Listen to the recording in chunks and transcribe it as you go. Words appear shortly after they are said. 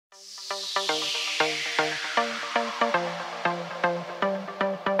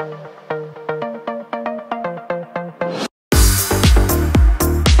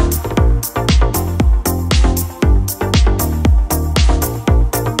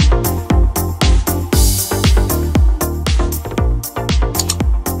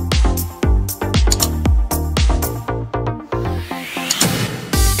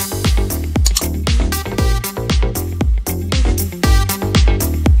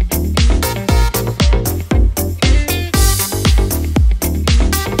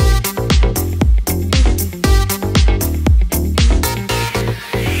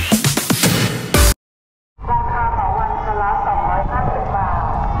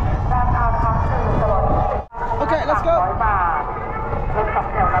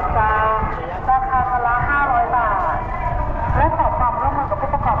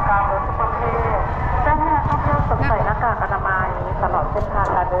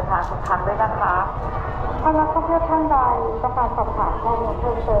ารทุกครั้งด้วยนะคะถ้านักท่องเที่ยวท่านใดต้องการสอบถามข้อมูลเ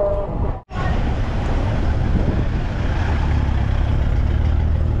พิ่มเติม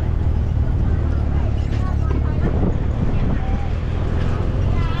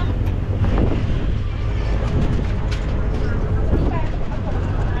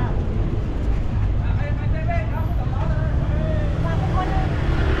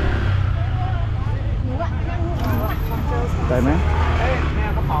ได้ไหมแม่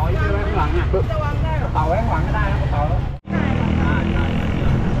กระเป๋าไว้ข้างหลังอ่ะกระเป๋าไว้ข้างหลังก็ได้นะกระเป๋า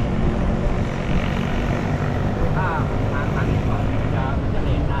ถ้าทางนี้ก่อนจะเล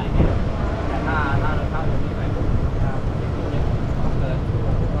นได้แต่ถ้าเราเข้าตรงนี้ไปปุ๊บจะเกิด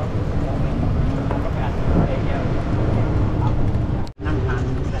มองไม่ก็แปดเอเดียวนั่งทาน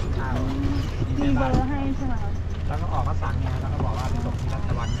แซ่บข้าวมีเบอร์ให้ใช่ไหมแล้วก็ออกก็สั่งไงแล้วก็บอกว่าไปตกที่รั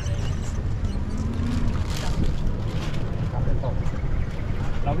ตวันอะไร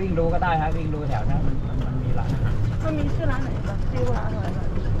เราวิ่งดูก็ได้ครับวิ่งดูแถวนั้นมันมีร้านอาหารมันมีชื่อร้านไหนบ้างชื่อร้านอะไรบ้าง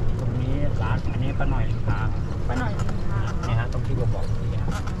ตรงนี้ร้านอันนี้ป้าหน่อยทางป้าหน่อยทางนี่ฮะตรงที่ผมบอกนี่ฮะ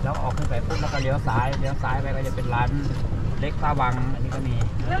แล้วออกขึ้นไปปุ๊บแล้วก็เลี้ยวซ้ายไปก็จะเป็นร้านเล็กป้าวังอันนี้ก็มี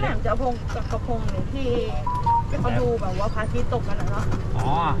แล้วแหลมจะพงกับกระพงเนี่ยที่เขาดูแบบว่าพระอาทิตย์ตกกันนะเนาะอ๋อ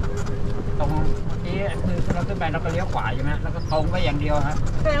ตรงนี้คือเราขึ้นไปเราก็เลี้ยวขวาใช่ไหมแล้วก็ตรงไปอย่างเดียวครับ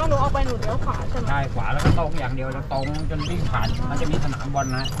แสดงว่าหนูออกไปหนูเลี้ยวขวาใช่ไหมใช่ขวาแล้วก็ตรงอย่างเดียวแล้วตรงจนวิ่งผ่านมันจะมีสนามบอล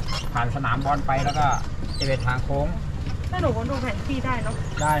นะผ่านสนามบอลไปแล้วก็จะเป็นทางโค้งถ้าหนูก็ดูแผนที่ได้เนาะ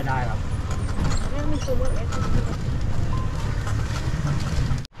ได้ครับนี่มีซูเปอร์เอ็กซ์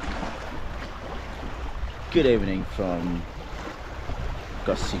Good evening from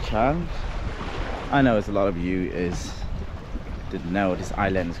SICHANG. I know as a lot of you didn't know this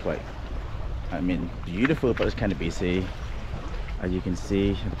island is quite, beautiful, but it's kind of busy. As you can see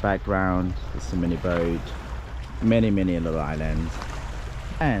in the background, there's so many boats, many little islands,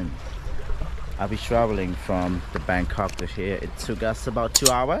 and I'll be traveling from the Bangkok to here. It took us about 2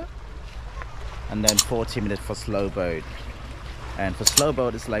 hours, and then 40 minutes for slow boat. And for slow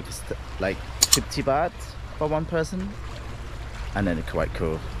boat, it's like 50 baht for one person, and then it's quite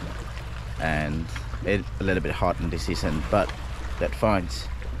cool. And it's a little bit hot in this season, but that's fine.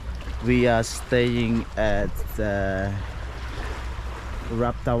 We are staying at the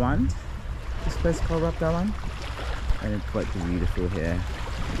Raptawan. This place called Raptawan, and it's quite beautiful here.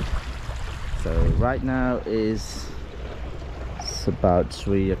 So right now it's about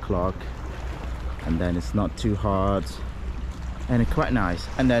 3 o'clock, and then it's not too hot and it's quite nice.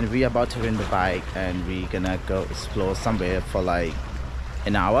 And then we're about to rent the bike and we're gonna go explore somewhere for like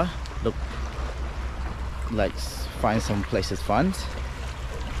an hour. Look, like find some places fun.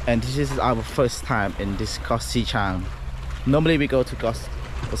 And this is our first time in this SICHANG. Normally we go to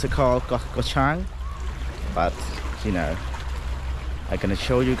what's it called, Chang, but you know, I'm gonna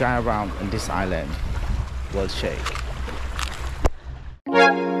show you guys around in this island. World shake.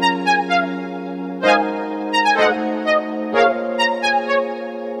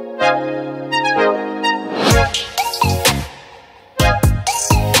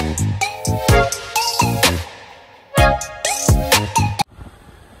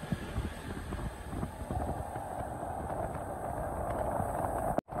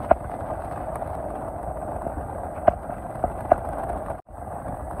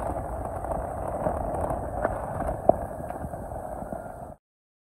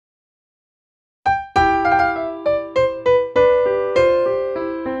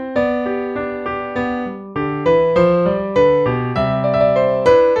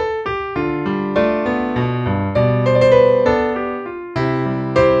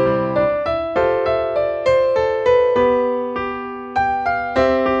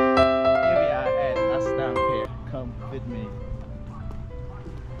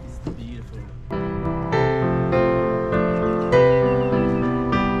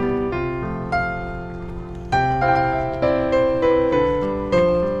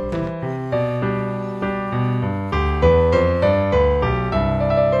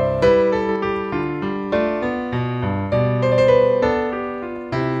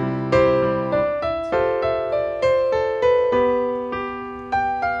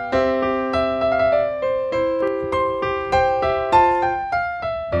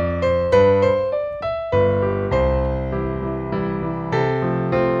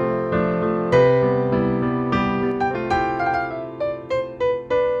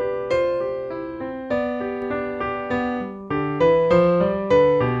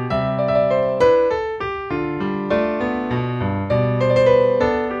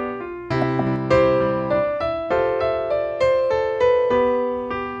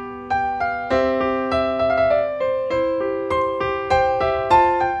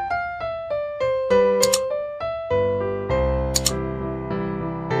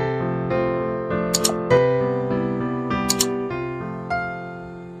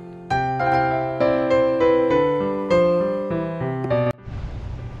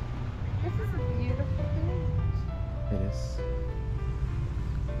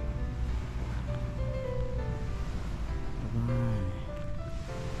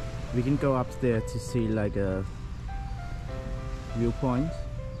 We can go up there to see like a viewpoint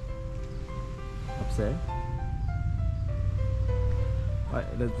up there. Right,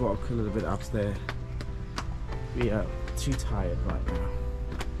 let's walk a little bit up there. We are too tired right now.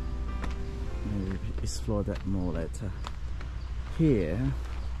 Maybe explore that more later. Here,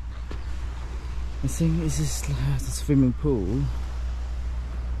 I think this is the swimming pool.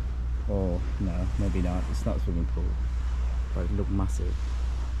 Oh no, maybe not. It's not a swimming pool, but it looks massive.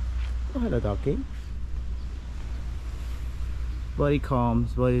 Oh, hello, doggy. Very calm,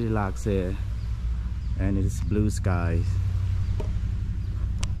 very relaxed here, and it is blue skies.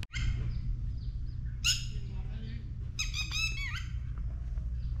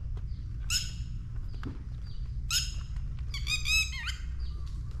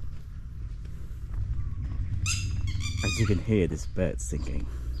 As you can hear, this bird singing.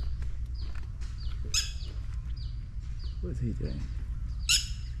 What is he doing?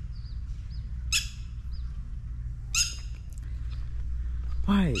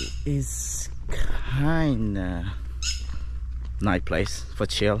 Why is kinda nice place for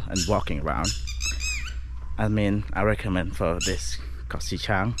chill and walking around. I mean, I recommend for this called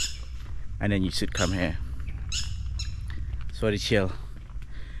SICHANG, and then you should come here. It's very chill.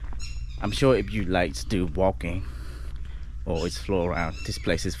 I'm sure if you like to do walking or explore around, this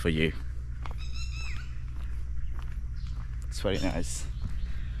place is for you. It's very nice.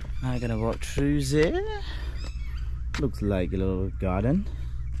 I'm gonna walk through there. Looks like a little garden.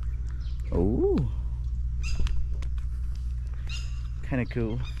 Oh, kind of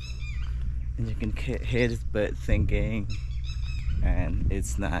cool. And you can hear this bird singing, and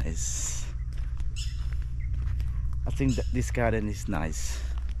it's nice. I think that this garden is nice.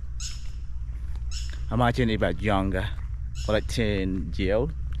 Imagine if I was younger, or like 10 years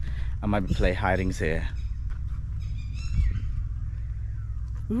old, I might play hiding here.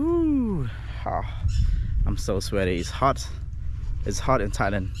 Ooh, oh, I'm so sweaty. It's hot. It's hot in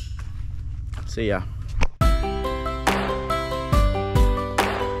Thailand. See ya.